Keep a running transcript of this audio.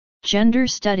Gender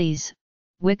Studies,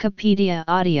 Wikipedia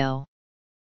Audio.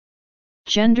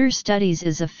 Gender studies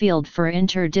is a field for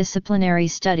interdisciplinary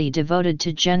study devoted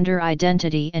to gender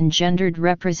identity and gendered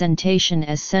representation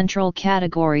as central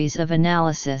categories of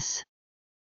analysis.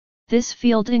 This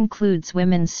field includes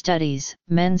women's studies,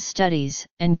 men's studies,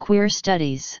 and queer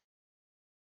studies.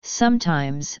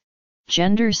 Sometimes,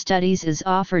 gender studies is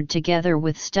offered together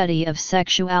with study of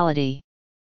sexuality.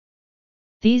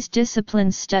 These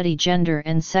disciplines study gender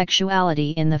and sexuality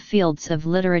in the fields of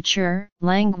literature,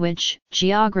 language,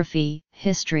 geography,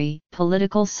 history,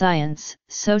 political science,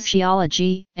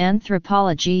 sociology,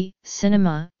 anthropology,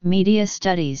 cinema, media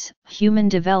studies, human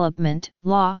development,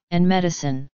 law, and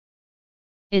medicine.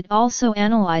 It also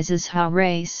analyzes how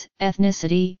race,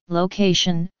 ethnicity,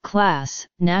 location, class,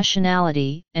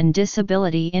 nationality, and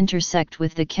disability intersect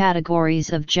with the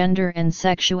categories of gender and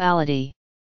sexuality.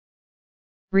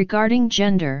 Regarding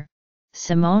gender,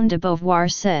 Simone de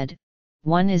Beauvoir said,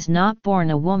 "One is not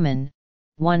born a woman,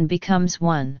 one becomes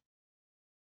one."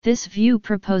 This view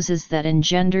proposes that in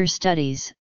gender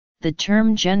studies, the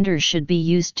term gender should be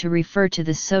used to refer to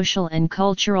the social and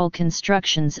cultural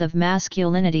constructions of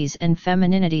masculinities and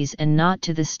femininities and not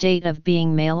to the state of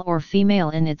being male or female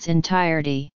in its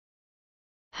entirety.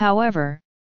 However,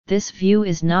 this view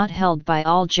is not held by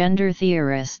all gender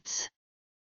theorists.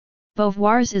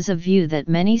 Beauvoir's is a view that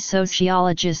many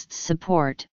sociologists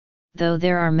support, though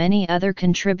there are many other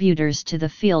contributors to the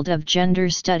field of gender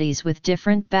studies with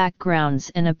different backgrounds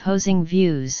and opposing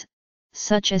views,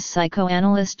 such as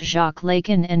psychoanalyst Jacques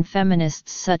Lacan and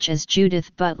feminists such as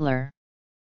Judith Butler.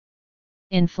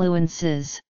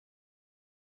 Influences.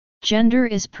 Gender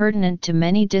is pertinent to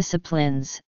many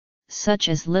disciplines, such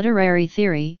as literary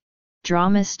theory,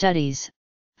 drama studies,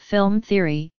 film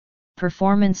theory,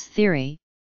 performance theory,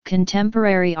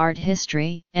 contemporary art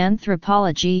history,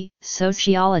 anthropology,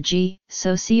 sociology,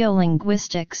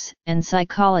 sociolinguistics, and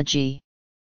psychology.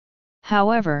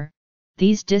 However,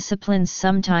 these disciplines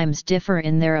sometimes differ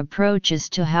in their approaches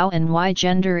to how and why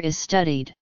gender is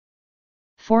studied.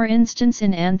 For instance,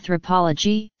 in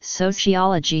anthropology,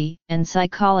 sociology, and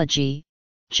psychology,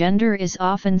 gender is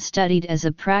often studied as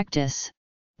a practice,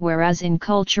 whereas in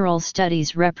cultural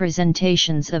studies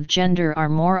representations of gender are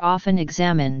more often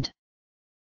examined.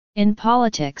 In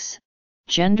politics,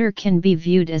 gender can be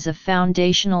viewed as a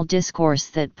foundational discourse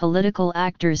that political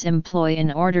actors employ in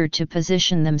order to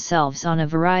position themselves on a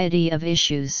variety of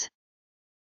issues.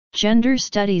 Gender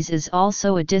studies is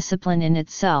also a discipline in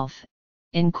itself,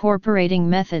 incorporating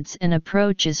methods and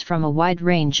approaches from a wide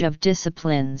range of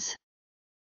disciplines.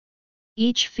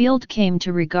 Each field came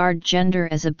to regard gender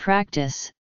as a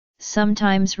practice,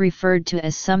 sometimes referred to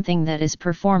as something that is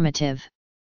performative.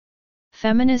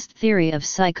 Feminist theory of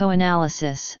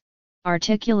psychoanalysis,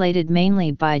 articulated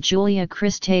mainly by Julia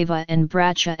Kristeva and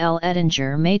Bracha L.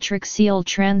 Ettinger, matrixial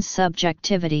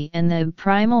transsubjectivity and the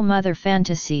primal mother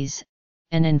fantasies,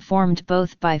 and informed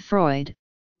both by Freud,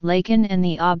 Lacan and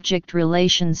the object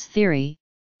relations theory,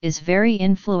 is very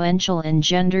influential in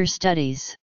gender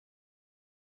studies.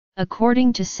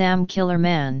 According to Sam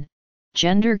Killerman,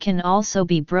 gender can also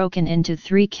be broken into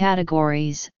three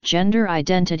categories: gender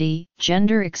identity,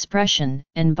 gender expression,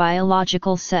 and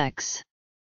biological sex.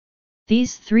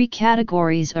 These three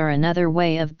categories are another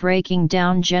way of breaking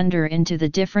down gender into the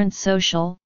different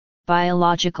social,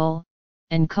 biological,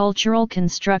 and cultural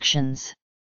constructions.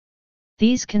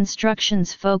 These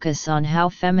constructions focus on how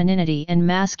femininity and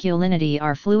masculinity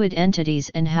are fluid entities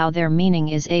and how their meaning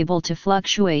is able to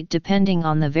fluctuate depending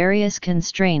on the various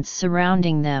constraints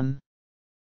surrounding them.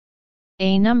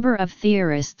 A number of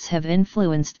theorists have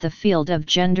influenced the field of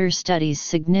gender studies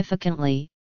significantly,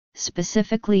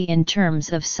 specifically in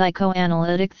terms of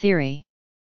psychoanalytic theory.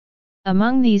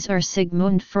 Among these are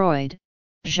Sigmund Freud,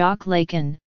 Jacques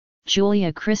Lacan,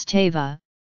 Julia Kristeva,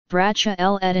 Bracha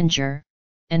L. Ettinger,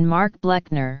 and Mark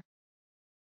Blechner.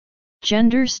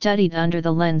 Gender studied under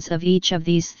the lens of each of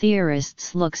these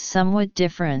theorists looks somewhat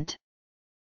different.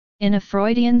 In a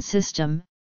Freudian system,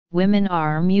 women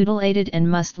are mutilated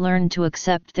and must learn to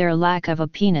accept their lack of a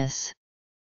penis.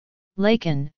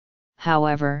 Lacan,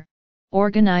 however,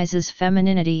 organizes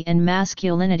femininity and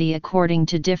masculinity according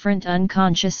to different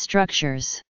unconscious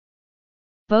structures.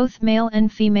 Both male and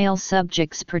female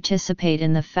subjects participate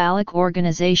in the phallic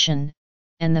organization,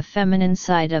 and the feminine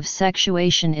side of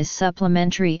sexuation is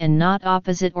supplementary and not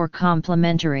opposite or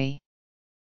complementary.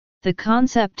 The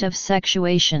concept of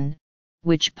sexuation,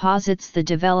 which posits the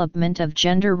development of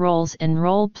gender roles and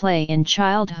role play in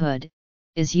childhood,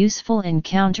 is useful in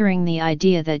countering the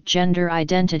idea that gender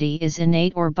identity is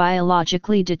innate or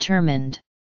biologically determined.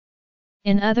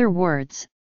 In other words,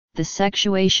 the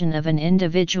sexuation of an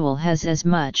individual has as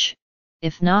much,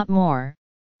 if not more,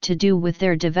 to do with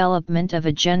their development of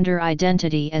a gender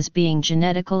identity as being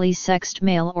genetically sexed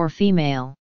male or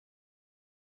female.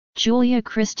 Julia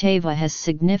Kristeva has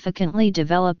significantly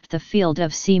developed the field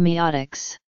of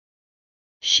semiotics.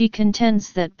 She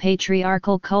contends that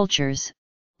patriarchal cultures,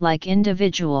 like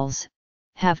individuals,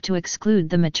 have to exclude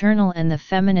the maternal and the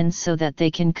feminine so that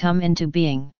they can come into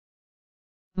being.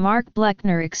 Mark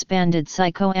Bleckner expanded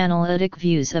psychoanalytic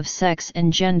views of sex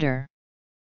and gender.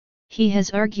 He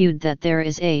has argued that there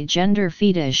is a gender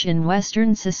fetish in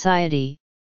Western society,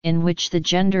 in which the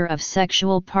gender of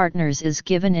sexual partners is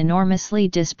given enormously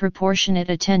disproportionate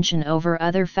attention over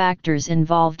other factors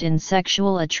involved in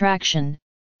sexual attraction,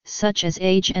 such as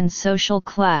age and social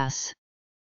class.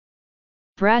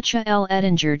 Bracha L.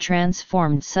 Ettinger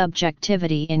transformed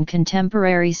subjectivity in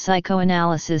contemporary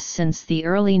psychoanalysis since the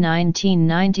early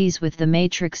 1990s with the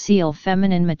matrixial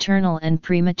feminine maternal and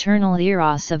prematernal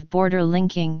eros of border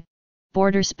linking,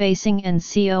 border spacing and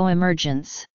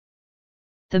co-emergence.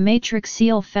 The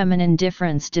matrixial feminine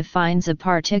difference defines a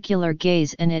particular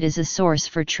gaze, and it is a source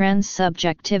for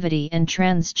transsubjectivity and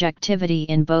transjectivity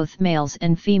in both males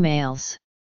and females.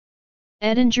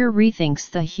 Ettinger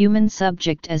rethinks the human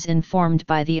subject as informed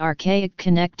by the archaic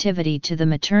connectivity to the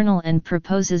maternal and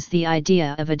proposes the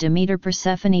idea of a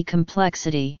Demeter-Persephone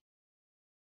complexity.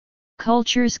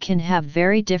 Cultures can have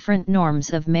very different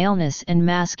norms of maleness and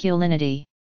masculinity.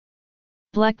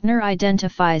 Bleckner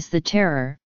identifies the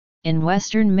terror, in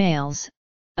Western males,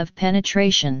 of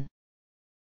penetration.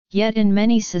 Yet in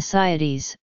many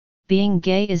societies, being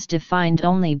gay is defined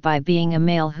only by being a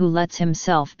male who lets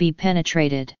himself be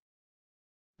penetrated.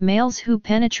 Males who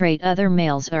penetrate other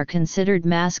males are considered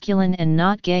masculine and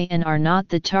not gay and are not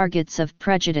the targets of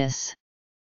prejudice.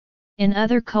 In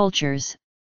other cultures,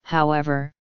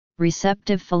 however,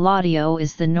 receptive fellatio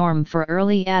is the norm for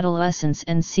early adolescence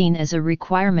and seen as a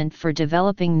requirement for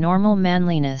developing normal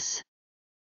manliness.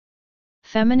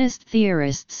 Feminist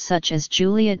theorists such as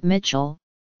Juliet Mitchell,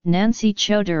 Nancy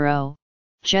Chodorow,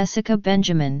 Jessica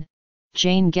Benjamin,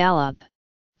 Jane Gallup,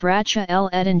 Bracha L.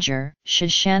 Ettinger,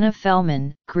 Shoshana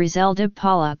Fellman, Griselda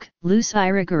Pollock, Luce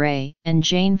Irigaray, and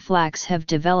Jane Flax have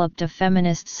developed a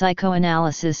feminist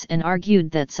psychoanalysis and argued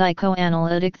that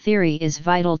psychoanalytic theory is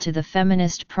vital to the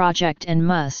feminist project and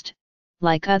must,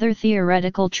 like other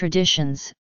theoretical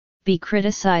traditions, be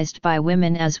criticized by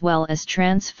women as well as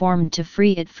transformed to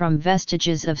free it from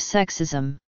vestiges of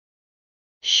sexism.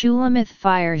 Shulamith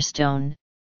Firestone,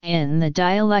 in The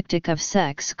Dialectic of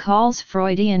Sex, calls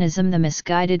Freudianism the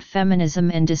misguided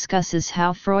feminism and discusses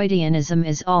how Freudianism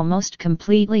is almost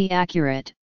completely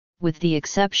accurate, with the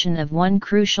exception of one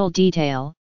crucial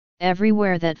detail: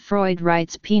 everywhere that Freud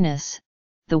writes penis,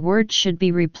 the word should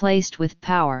be replaced with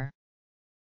power.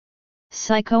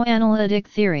 Psychoanalytic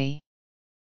theory.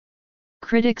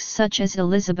 Critics such as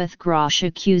Elizabeth Grosh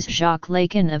accuse Jacques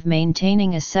Lacan of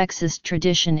maintaining a sexist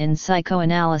tradition in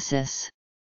psychoanalysis.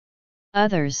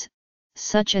 Others,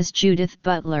 such as Judith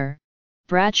Butler,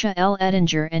 Bracha L.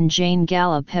 Ettinger and Jane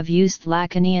Gallup have used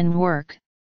Lacanian work,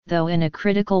 though in a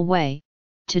critical way,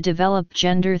 to develop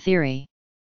gender theory.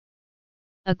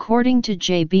 According to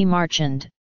J. B. Marchand,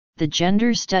 the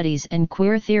gender studies and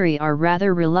queer theory are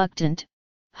rather reluctant,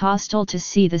 hostile to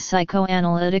see the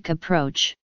psychoanalytic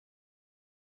approach.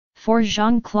 For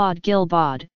Jean-Claude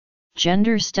Guilbaud,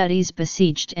 gender studies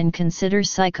besieged and consider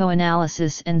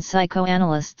psychoanalysis and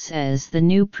psychoanalysts as the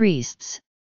new priests,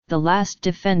 the last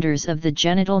defenders of the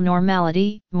genital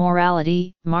normality,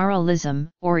 morality, moralism,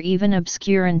 or even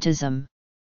obscurantism.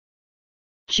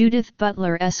 Judith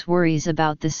Butler's worries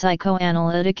about the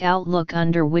psychoanalytic outlook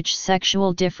under which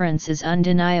sexual difference is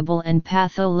undeniable and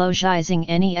pathologizing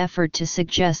any effort to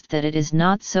suggest that it is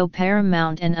not so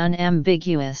paramount and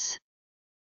unambiguous.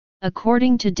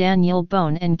 According to Daniel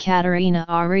Bohn and Katerina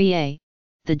Arie,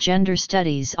 the gender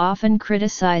studies often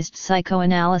criticized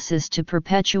psychoanalysis to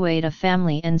perpetuate a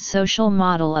family and social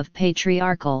model of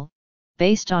patriarchal,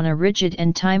 based on a rigid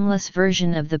and timeless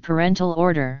version of the parental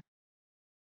order.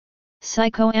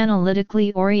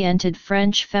 Psychoanalytically oriented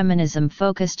French feminism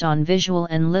focused on visual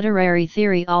and literary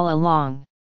theory all along.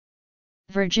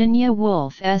 Virginia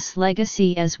Woolf's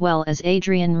legacy as well as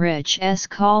Adrienne Rich's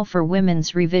call for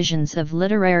women's revisions of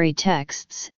literary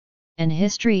texts, and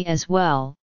history as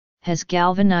well, has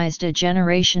galvanized a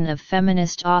generation of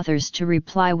feminist authors to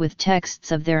reply with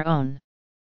texts of their own.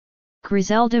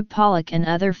 Griselda Pollock and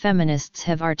other feminists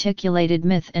have articulated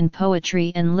myth and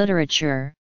poetry and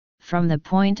literature, from the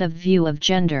point of view of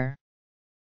gender.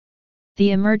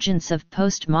 The emergence of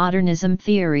postmodernism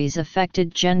theories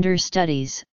affected gender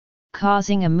studies,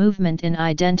 causing a movement in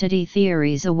identity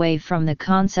theories away from the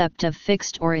concept of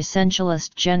fixed or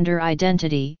essentialist gender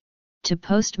identity, to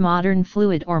postmodern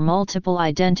fluid or multiple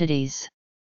identities.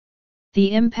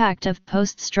 The impact of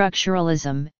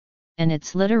post-structuralism, and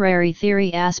its literary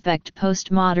theory aspect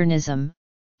postmodernism,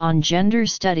 on gender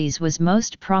studies was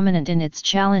most prominent in its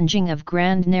challenging of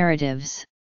grand narratives.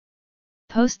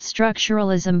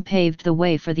 Post-structuralism paved the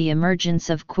way for the emergence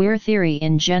of queer theory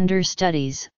in gender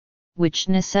studies, which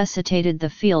necessitated the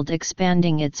field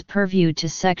expanding its purview to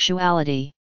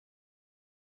sexuality.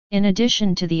 In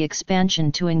addition to the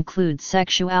expansion to include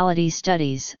sexuality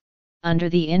studies, under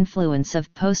the influence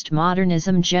of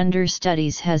postmodernism, gender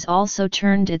studies has also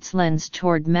turned its lens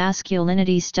toward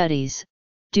masculinity studies,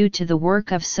 due to the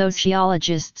work of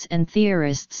sociologists and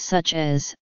theorists such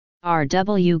as R.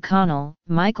 W. Connell,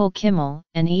 Michael Kimmel,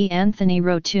 and E. Anthony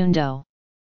Rotundo.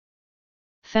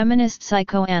 Feminist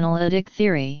psychoanalytic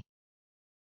theory.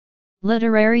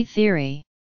 Literary theory.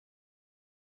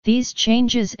 These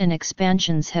changes and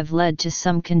expansions have led to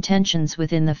some contentions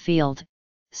within the field,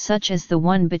 such as the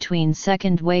one between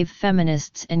second-wave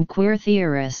feminists and queer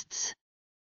theorists.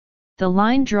 The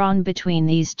line drawn between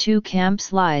these two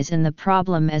camps lies in the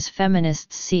problem as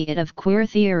feminists see it of queer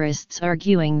theorists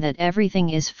arguing that everything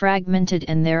is fragmented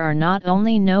and there are not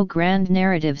only no grand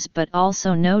narratives but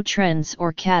also no trends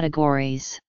or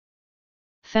categories.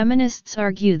 Feminists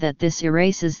argue that this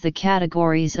erases the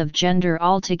categories of gender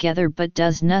altogether but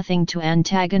does nothing to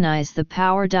antagonize the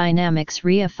power dynamics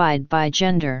reified by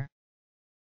gender.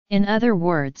 In other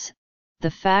words,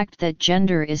 the fact that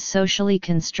gender is socially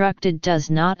constructed does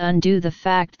not undo the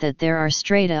fact that there are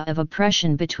strata of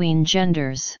oppression between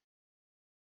genders.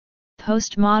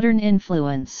 Postmodern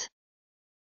influence.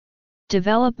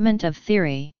 Development of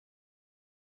theory.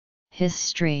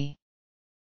 History.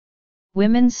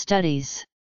 Women's studies.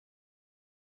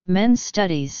 Men's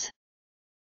studies.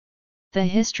 The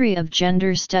history of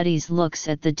gender studies looks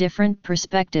at the different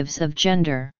perspectives of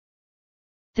gender.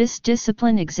 This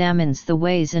discipline examines the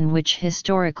ways in which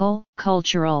historical,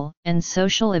 cultural, and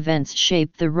social events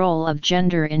shape the role of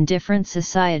gender in different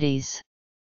societies.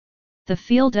 The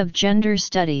field of gender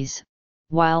studies,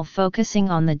 while focusing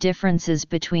on the differences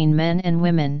between men and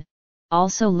women,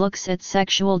 also looks at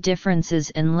sexual differences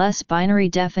and less binary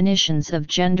definitions of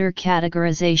gender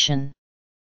categorization.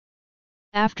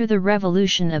 After the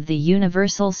revolution of the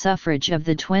universal suffrage of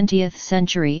the 20th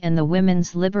century and the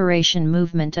women's liberation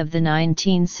movement of the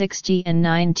 1960s and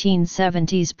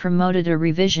 1970s promoted a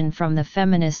revision from the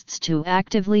feminists to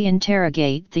actively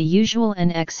interrogate the usual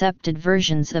and accepted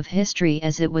versions of history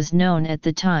as it was known at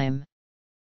the time.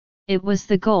 It was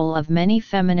the goal of many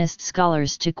feminist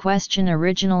scholars to question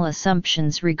original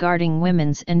assumptions regarding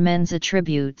women's and men's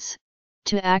attributes,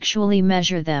 to actually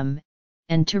measure them,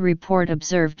 and to report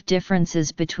observed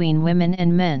differences between women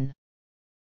and men.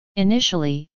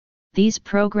 Initially, these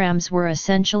programs were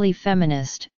essentially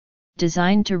feminist,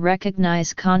 designed to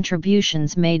recognize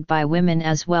contributions made by women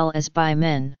as well as by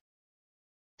men.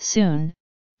 Soon,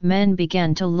 men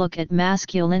began to look at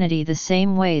masculinity the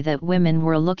same way that women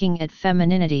were looking at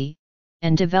femininity,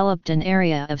 and developed an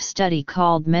area of study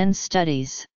called men's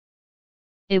studies.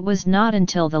 It was not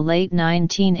until the late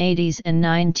 1980s and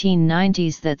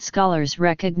 1990s that scholars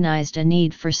recognized a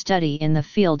need for study in the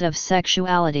field of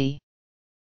sexuality.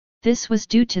 This was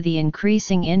due to the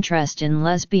increasing interest in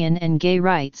lesbian and gay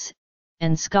rights,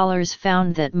 and scholars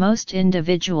found that most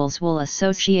individuals will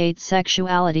associate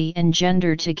sexuality and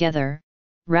gender together,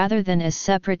 rather than as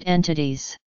separate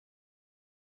entities.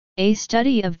 A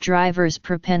study of drivers'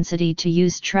 propensity to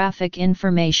use traffic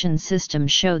information system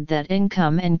showed that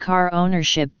income and car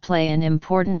ownership play an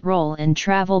important role in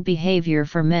travel behavior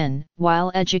for men, while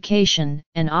education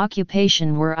and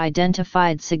occupation were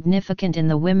identified significant in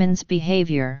the women's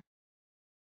behavior.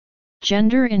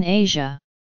 Gender in Asia.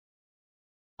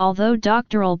 Although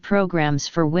doctoral programs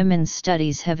for women's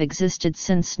studies have existed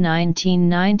since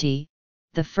 1990,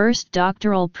 the first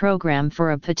doctoral program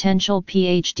for a potential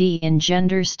PhD in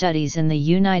gender studies in the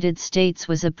United States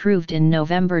was approved in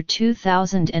November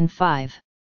 2005.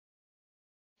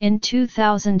 In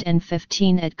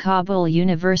 2015 at Kabul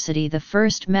University, the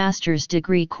first master's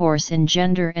degree course in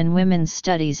gender and women's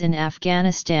studies in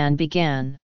Afghanistan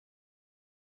began.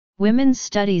 Women's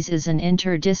studies is an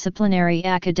interdisciplinary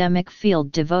academic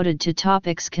field devoted to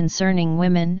topics concerning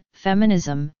women,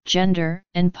 feminism, gender,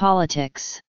 and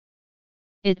politics.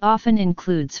 It often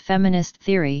includes feminist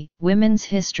theory, women's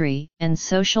history and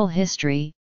social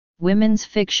history, women's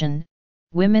fiction,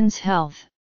 women's health,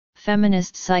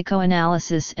 feminist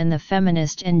psychoanalysis, and the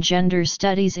feminist and gender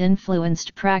studies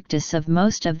influenced practice of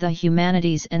most of the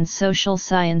humanities and social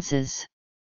sciences.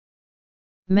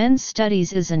 Men's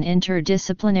studies is an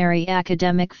interdisciplinary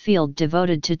academic field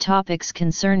devoted to topics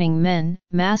concerning men,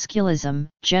 masculism,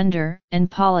 gender, and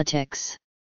politics.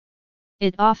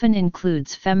 It often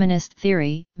includes feminist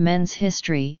theory, men's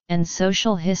history and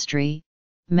social history,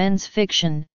 men's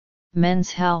fiction,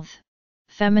 men's health,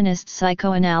 feminist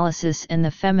psychoanalysis, and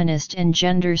the feminist and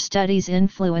gender studies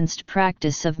influenced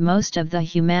practice of most of the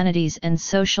humanities and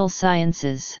social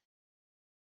sciences.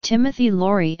 Timothy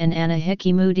Laurie and Anna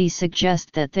Hickey Moody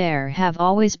suggest that there have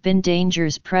always been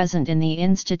dangers present in the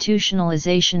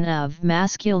institutionalization of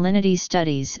masculinity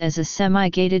studies as a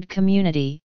semi-gated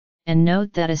community, and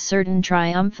note that a certain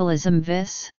triumphalism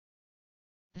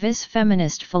vis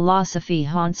feminist philosophy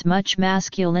haunts much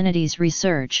masculinities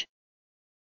research.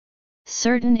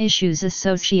 Certain issues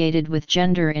associated with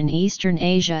gender in Eastern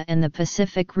Asia and the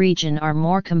Pacific region are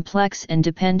more complex and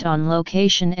depend on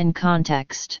location and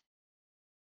context.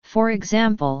 For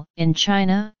example, in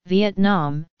China,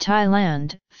 Vietnam,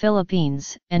 Thailand,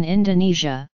 Philippines, and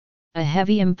Indonesia, a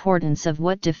heavy importance of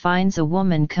what defines a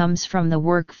woman comes from the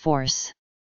workforce.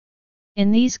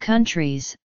 In these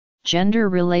countries,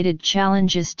 gender-related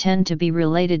challenges tend to be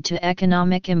related to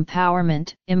economic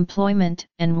empowerment, employment,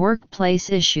 and workplace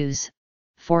issues,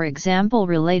 for example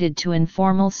related to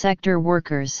informal sector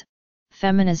workers,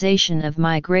 feminization of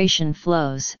migration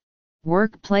flows,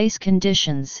 workplace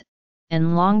conditions,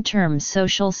 and long-term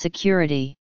social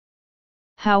security.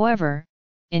 However,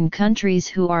 in countries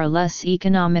who are less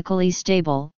economically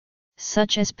stable,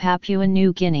 such as Papua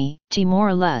New Guinea,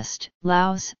 Timor-Leste,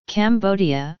 Laos,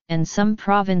 Cambodia, and some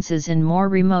provinces in more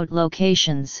remote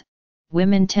locations,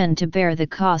 women tend to bear the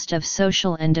cost of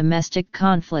social and domestic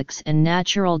conflicts and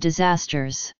natural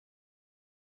disasters.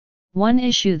 One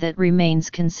issue that remains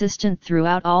consistent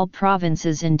throughout all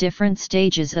provinces in different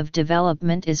stages of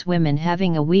development is women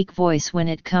having a weak voice when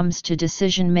it comes to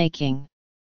decision-making.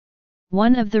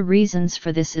 One of the reasons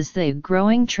for this is the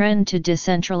growing trend to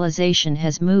decentralization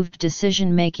has moved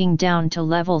decision-making down to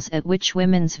levels at which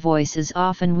women's voice is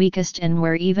often weakest and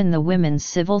where even the women's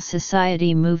civil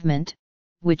society movement,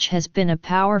 which has been a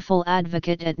powerful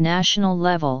advocate at national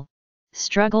level,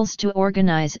 struggles to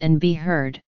organize and be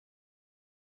heard.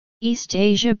 East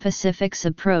Asia-Pacific's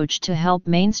approach to help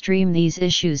mainstream these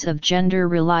issues of gender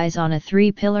relies on a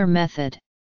three-pillar method.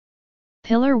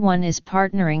 Pillar 1 is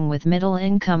partnering with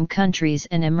middle-income countries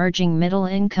and emerging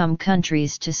middle-income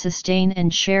countries to sustain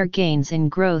and share gains in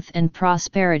growth and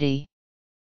prosperity.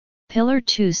 Pillar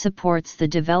 2 supports the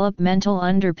developmental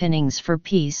underpinnings for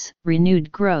peace,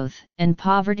 renewed growth, and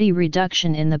poverty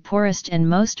reduction in the poorest and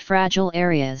most fragile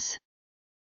areas.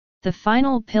 The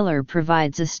final pillar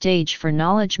provides a stage for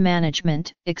knowledge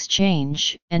management,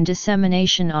 exchange, and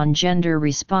dissemination on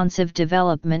gender-responsive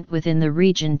development within the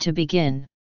region to begin.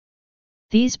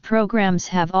 These programs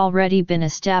have already been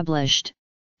established,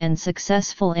 and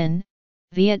successful in,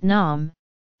 Vietnam,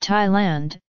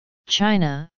 Thailand,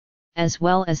 China, as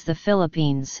well as the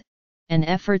Philippines, and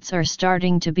efforts are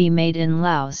starting to be made in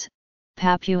Laos,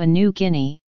 Papua New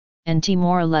Guinea, and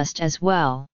Timor-Leste as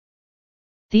well.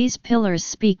 These pillars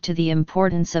speak to the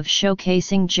importance of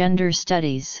showcasing gender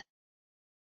studies.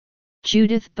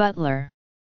 Judith Butler.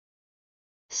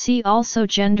 See also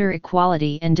Gender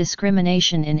equality and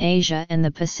discrimination in Asia and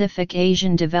the Pacific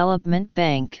Asian Development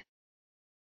Bank.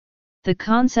 The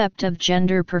concept of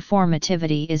gender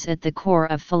performativity is at the core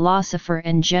of philosopher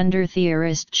and gender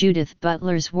theorist Judith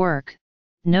Butler's work,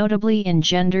 notably in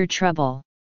Gender Trouble.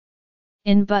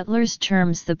 In Butler's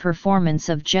terms, the performance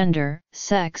of gender,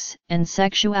 sex, and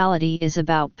sexuality is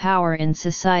about power in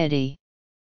society.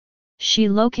 She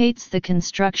locates the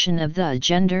construction of the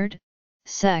gendered,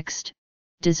 sexed,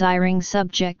 desiring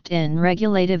subject in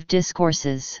regulative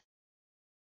discourses.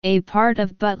 A part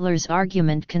of Butler's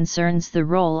argument concerns the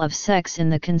role of sex in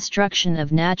the construction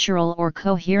of natural or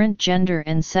coherent gender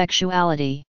and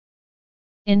sexuality.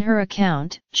 In her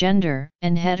account, gender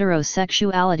and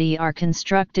heterosexuality are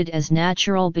constructed as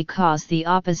natural because the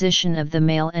opposition of the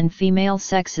male and female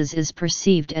sexes is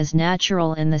perceived as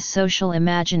natural in the social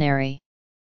imaginary.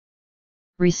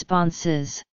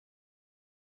 Responses.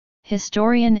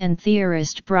 Historian and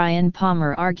theorist Brian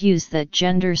Palmer argues that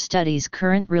gender studies'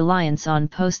 current reliance on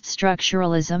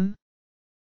post-structuralism,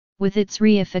 with its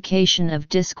reification of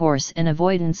discourse and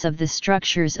avoidance of the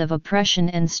structures of oppression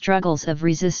and struggles of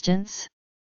resistance,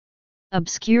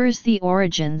 obscures the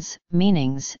origins,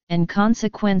 meanings, and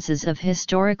consequences of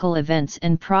historical events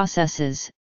and processes,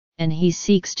 and he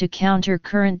seeks to counter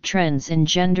current trends in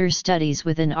gender studies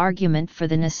with an argument for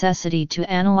the necessity to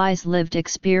analyze lived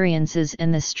experiences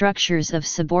and the structures of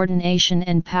subordination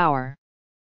and power.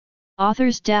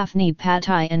 Authors Daphne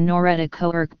Patai and Noretta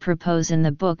Koerk propose in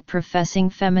the book Professing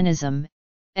Feminism,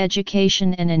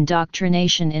 education and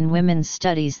indoctrination in women's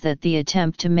studies that the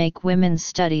attempt to make women's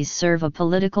studies serve a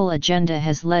political agenda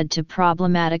has led to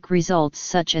problematic results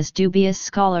such as dubious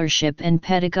scholarship and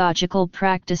pedagogical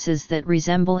practices that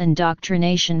resemble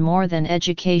indoctrination more than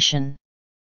education.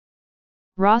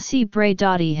 Rossi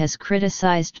Braidotti has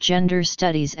criticized gender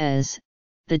studies as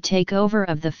the takeover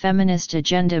of the feminist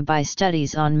agenda by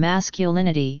studies on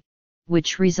masculinity,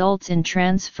 which results in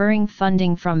transferring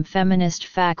funding from feminist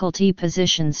faculty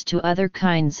positions to other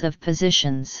kinds of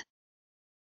positions.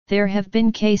 There have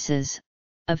been cases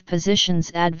of positions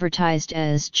advertised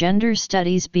as gender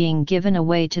studies being given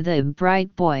away to the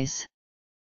bright boys.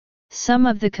 Some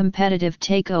of the competitive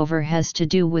takeover has to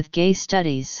do with gay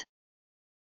studies.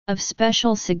 Of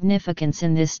special significance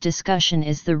in this discussion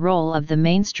is the role of the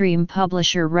mainstream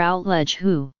publisher Routledge,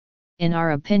 who, in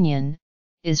our opinion,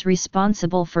 is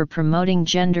responsible for promoting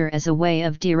gender as a way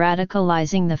of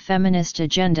de-radicalizing the feminist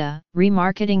agenda,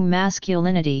 remarketing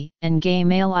masculinity and gay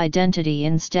male identity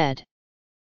instead.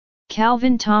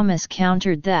 Calvin Thomas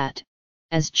countered that,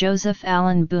 as Joseph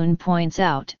Allen Boone points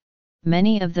out,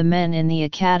 many of the men in the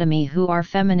Academy who are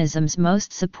feminism's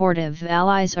most supportive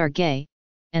allies are gay,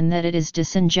 and that it is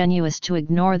disingenuous to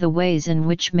ignore the ways in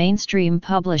which mainstream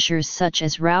publishers such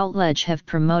as Routledge have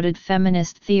promoted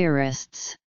feminist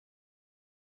theorists.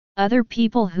 Other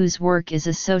people whose work is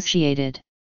associated.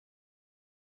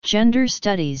 Gender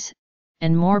studies,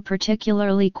 and more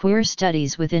particularly queer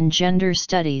studies within gender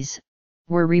studies,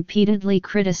 were repeatedly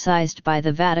criticized by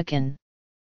the Vatican.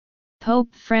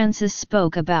 Pope Francis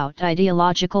spoke about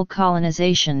ideological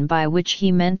colonization, by which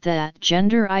he meant that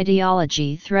gender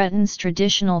ideology threatens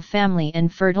traditional family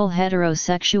and fertile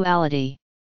heterosexuality.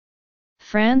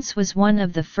 France was one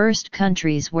of the first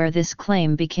countries where this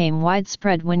claim became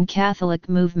widespread when Catholic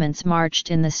movements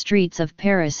marched in the streets of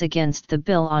Paris against the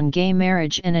bill on gay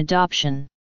marriage and adoption.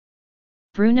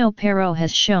 Bruno Perrault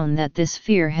has shown that this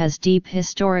fear has deep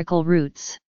historical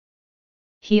roots.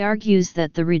 He argues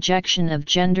that the rejection of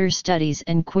gender studies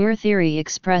and queer theory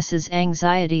expresses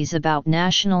anxieties about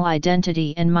national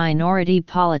identity and minority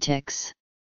politics.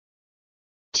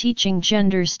 Teaching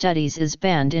gender studies is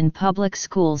banned in public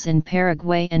schools in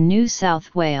Paraguay and New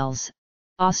South Wales,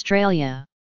 Australia.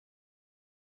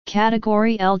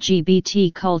 Category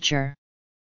LGBT culture.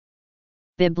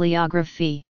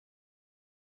 Bibliography.